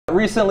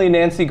recently,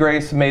 Nancy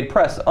Grace made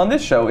press on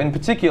this show in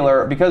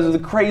particular because of the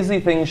crazy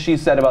things she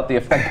said about the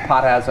effect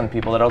pot has on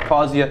people, that it'll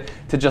cause you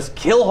to just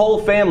kill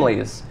whole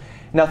families.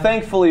 Now,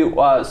 thankfully,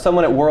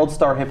 someone at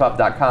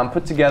WorldStarHipHop.com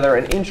put together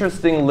an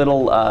interesting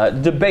little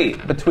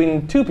debate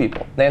between two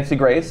people, Nancy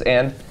Grace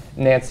and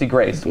Nancy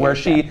Grace, where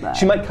she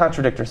might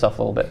contradict herself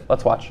a little bit.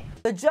 Let's watch.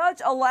 The judge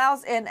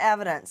allows in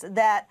evidence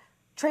that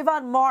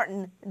Trayvon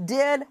Martin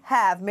did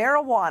have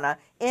marijuana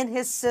in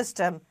his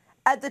system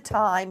at the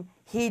time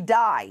he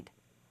died.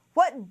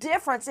 What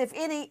difference, if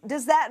any,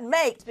 does that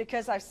make?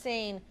 Because I've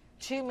seen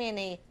too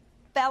many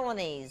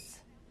felonies,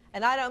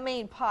 and I don't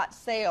mean pot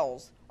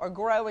sales or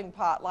growing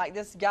pot like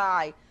this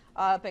guy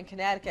up in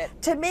Connecticut.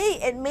 To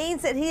me, it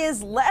means that he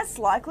is less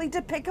likely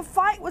to pick a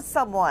fight with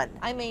someone.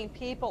 I mean,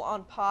 people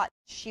on pot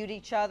shoot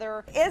each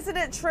other. Isn't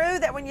it true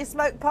that when you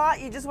smoke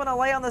pot, you just want to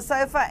lay on the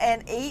sofa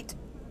and eat?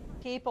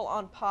 People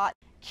on pot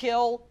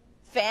kill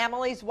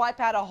families,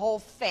 wipe out a whole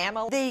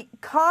family. The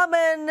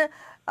common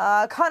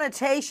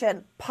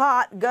connotation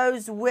pot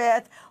goes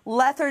with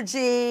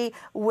lethargy,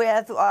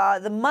 with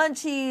the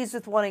munchies,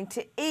 with wanting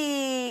to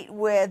eat,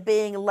 with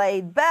being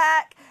laid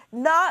back,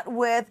 not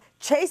with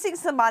chasing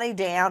somebody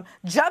down,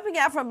 jumping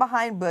out from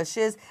behind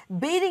bushes,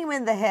 beating them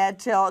in the head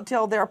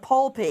till they're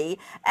pulpy,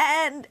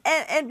 and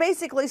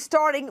basically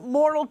starting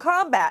mortal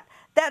combat.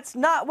 That's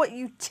not what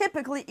you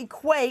typically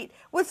equate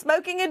with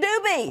smoking a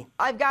doobie.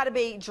 I've got to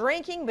be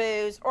drinking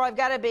booze, or I've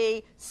got to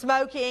be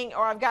smoking,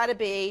 or I've got to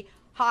be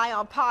high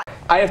on pot.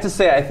 I have to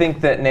say, I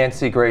think that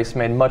Nancy Grace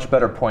made much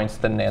better points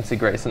than Nancy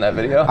Grace in that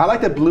video. I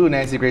like the blue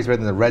Nancy Grace better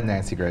than the red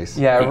Nancy Grace.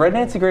 Yeah, red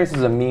Nancy Grace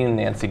is a mean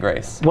Nancy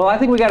Grace. Well, I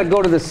think we got to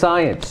go to the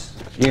science.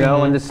 You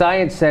know, and the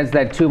science says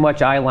that too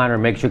much eyeliner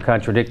makes you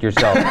contradict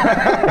yourself.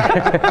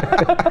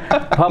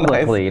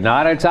 Publicly. Nice.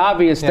 Now, it's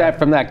obvious that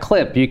from that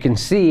clip, you can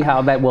see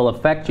how that will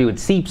affect you. It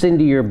seeps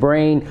into your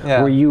brain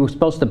where you're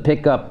supposed to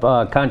pick up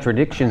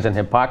contradictions and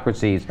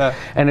hypocrisies.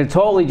 And it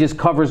totally just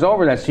covers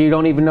over that, so you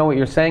don't even know what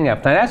you're saying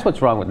after. Now, that's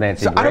what's wrong with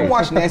Nancy Grace. I don't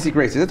watch Nancy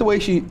Grace. Is that the way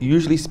she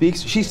usually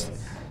speaks? She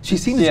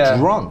seems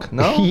drunk,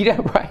 no? Yeah,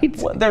 right?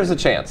 Well, there's a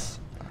chance.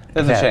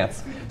 There's a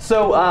chance.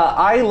 So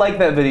I like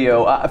that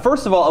video.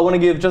 First of all, I want to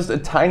give just a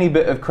tiny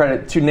bit of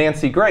credit to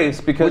Nancy Grace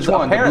because which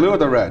one, the blue or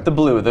the red? The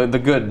blue, the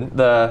good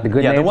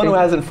Nancy? The one who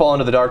hasn't fallen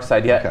to the dark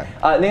side yet.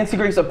 Okay. Nancy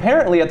Grace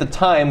apparently at the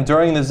time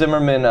during the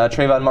Zimmerman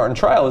Trayvon Martin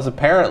trial is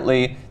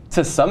apparently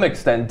to some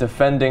extent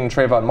defending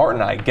Trayvon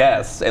Martin, I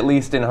guess, at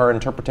least in her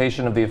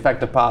interpretation of the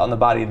effect of pot on the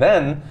body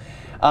then.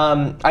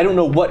 I don't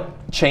know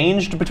what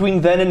changed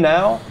between then and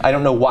now. I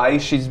don't know why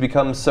she's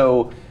become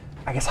so,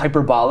 I guess,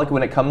 hyperbolic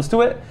when it comes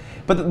to it.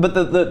 But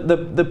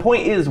the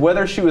point is,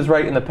 whether she was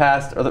right in the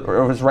past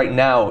or was right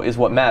now is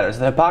what matters.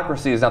 The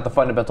hypocrisy is not the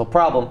fundamental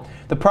problem.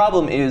 The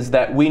problem is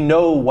that we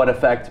know what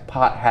effect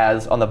pot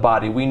has on the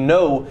body. We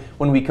know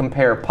when we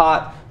compare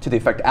pot to the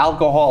effect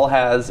alcohol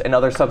has and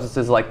other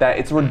substances like that.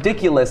 It's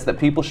ridiculous that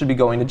people should be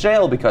going to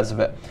jail because of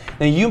it.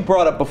 Now, you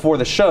brought up before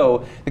the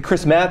show that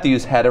Chris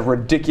Matthews had a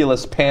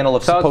ridiculous panel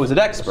of supposed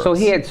experts.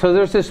 So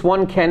there's this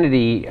one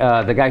Kennedy,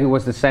 the guy who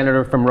was the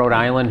senator from Rhode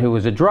Island who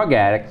was a drug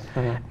addict,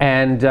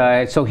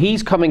 and so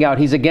he's coming out.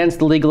 He's against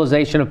the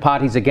legalization of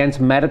pot. He's against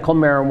medical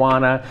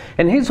marijuana,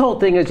 and his whole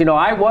thing is,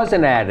 I was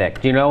an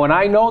addict, and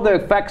I know the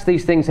effects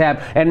these things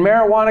have, and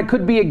marijuana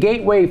could be a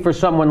gateway for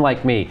someone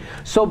like me.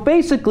 So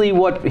basically,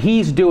 what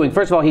he's doing,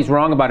 first of all, he's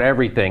wrong about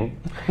everything,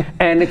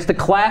 and it's the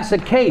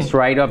classic case,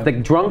 right, of the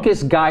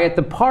drunkest guy at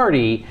the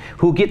party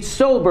who gets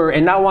sober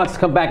and now wants to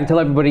come back and tell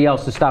everybody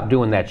else to stop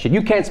doing that shit.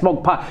 You can't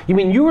smoke pot. You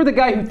mean you were the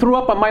guy who threw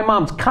up on my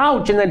mom's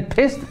couch and then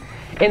pissed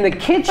in the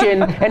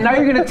kitchen, and now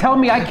you're going to tell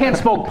me I can't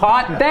smoke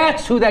pot?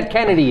 That's who that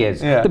Kennedy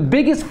is. The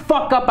biggest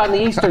fuck up on the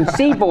Eastern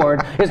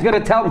Seaboard is going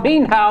to tell me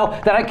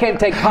now that I can't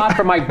take pot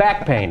for my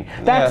back pain.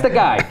 That's the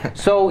guy.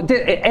 So,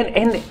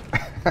 and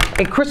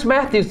Chris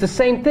Matthews, the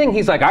same thing.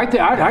 He's like, I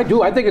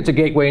think it's a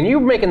gateway. And you're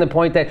making the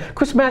point that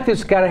Chris Matthews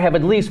has got to have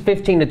at least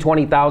 15 to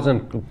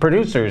 20,000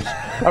 producers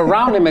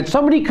around him. And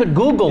somebody could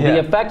Google the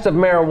effects of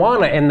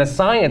marijuana and the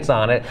science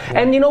on it.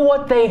 And you know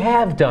what? They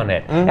have done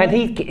it. And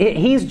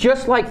he's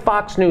just like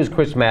Fox News,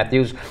 Chris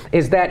Matthews,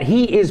 is that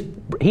he is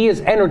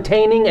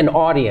entertaining an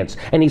audience.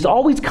 And he's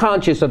always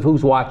conscious of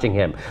who's watching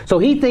him. So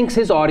he thinks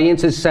his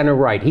audience is center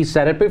right. He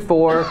said it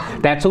before.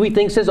 That's who he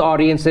thinks his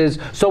audience is.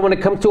 So when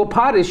it comes to a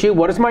pot issue,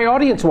 what does my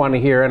audience want to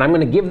hear? And I'm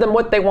going to give them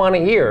what they want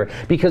to hear,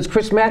 because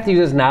Chris Matthews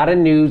is not a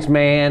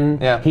newsman.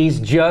 He's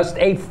just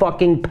a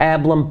fucking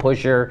pablum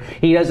pusher.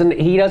 He doesn't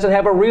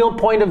have a real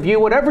point of view.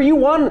 Whatever you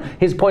want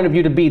his point of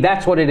view to be,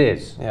 that's what it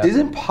is.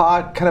 Isn't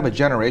pot kind of a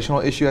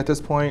generational issue at this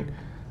point?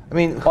 I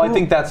mean, I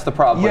think that's the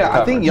problem.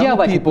 I think young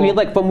people.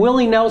 Like from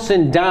Willie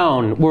Nelson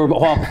down, we're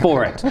all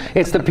for it.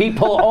 It's the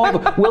people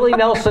Willie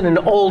Nelson and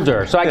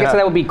older. So I guess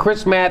that would be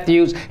Chris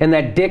Matthews and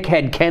that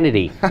dickhead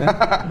Kennedy.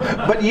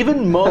 But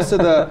even most of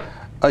the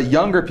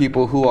younger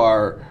people who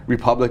are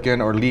Republican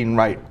or lean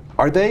right,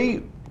 are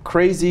they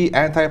crazy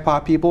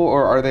anti-pot people,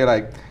 or are they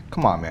like,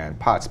 come on, man,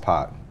 pot's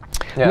pot?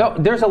 Yeah. No,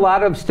 there's a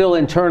lot of still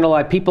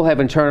internalized. People have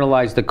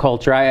internalized the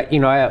culture. I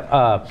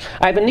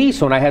have a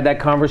niece when I had that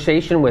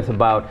conversation with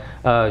about,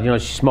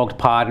 she smoked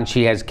pot and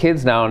she has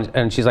kids now,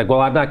 and she's like,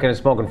 well, I'm not going to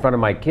smoke in front of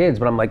my kids.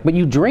 But I'm like, but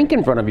you drink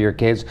in front of your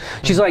kids.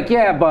 She's like,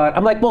 yeah, but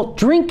I'm like, well,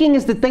 drinking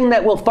is the thing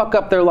that will fuck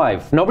up their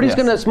life. Nobody's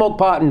going to smoke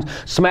pot and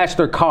smash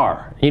their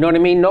car. You know what I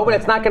mean? Nobody.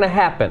 It's not going to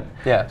happen.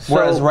 Yeah. So,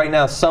 whereas right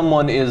now,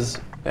 someone is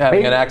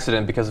having an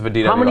accident because of a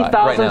DWI. how many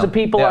thousands of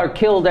people are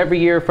killed every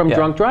year from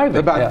drunk driving?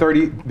 About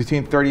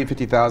between 30 and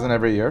 50,000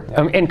 every year.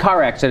 In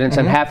car accidents,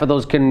 and half of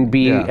those can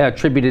be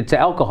attributed to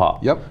alcohol.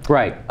 Yep.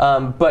 Right.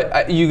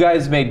 But you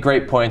guys made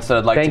great points that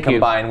I'd like to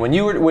combine. When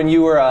you were when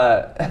you were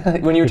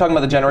talking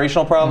about the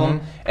generational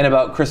problem and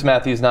about Chris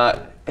Matthews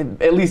not,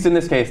 at least in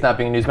this case, not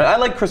being a newsman. I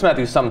like Chris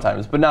Matthews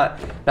sometimes, but not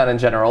in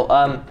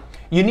general.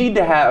 You need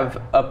to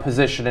have a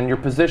position, and your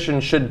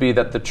position should be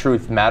that the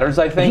truth matters,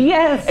 I think.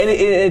 Yes. And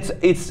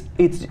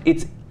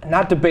it's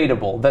not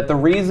debatable that the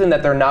reason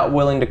that they're not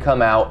willing to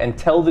come out and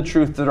tell the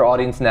truth to their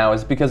audience now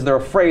is because they're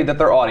afraid that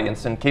their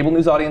audience, and cable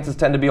news audiences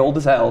tend to be old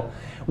as hell,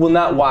 will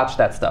not watch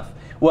that stuff.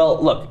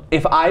 Well, look,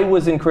 if I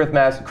was in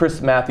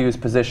Chris Matthews'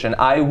 position,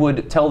 I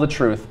would tell the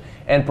truth,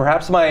 and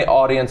perhaps my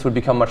audience would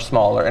become much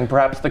smaller, and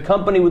perhaps the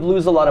company would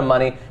lose a lot of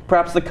money,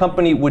 perhaps the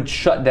company would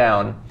shut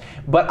down.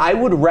 But I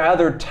would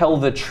rather tell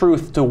the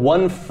truth to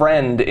one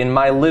friend in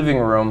my living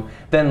room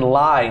than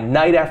lie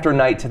night after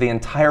night to the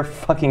entire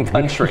fucking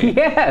country.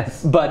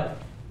 Yes. But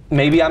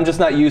maybe I'm just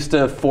not used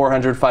to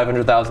 $400,000,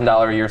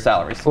 $500,000 a year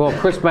salaries. Well,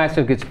 Chris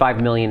Matthews gets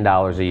 $5 million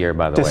a year,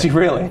 by the way. Does he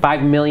really?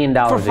 $5 million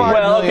a year.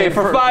 Well, okay,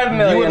 for $5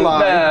 million. You would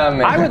lie.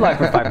 I would lie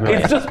for $5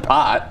 million. It's just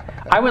pot.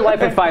 I would lie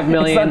for $5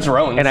 million, It's not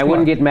drones, and I come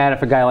wouldn't on. get mad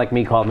if a guy like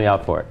me called me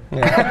out for it.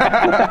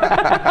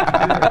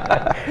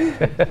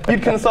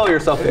 You'd console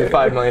yourself with your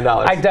 $5 million.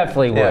 I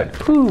definitely would.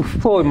 Yeah. Whew,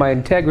 boy, my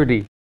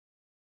integrity.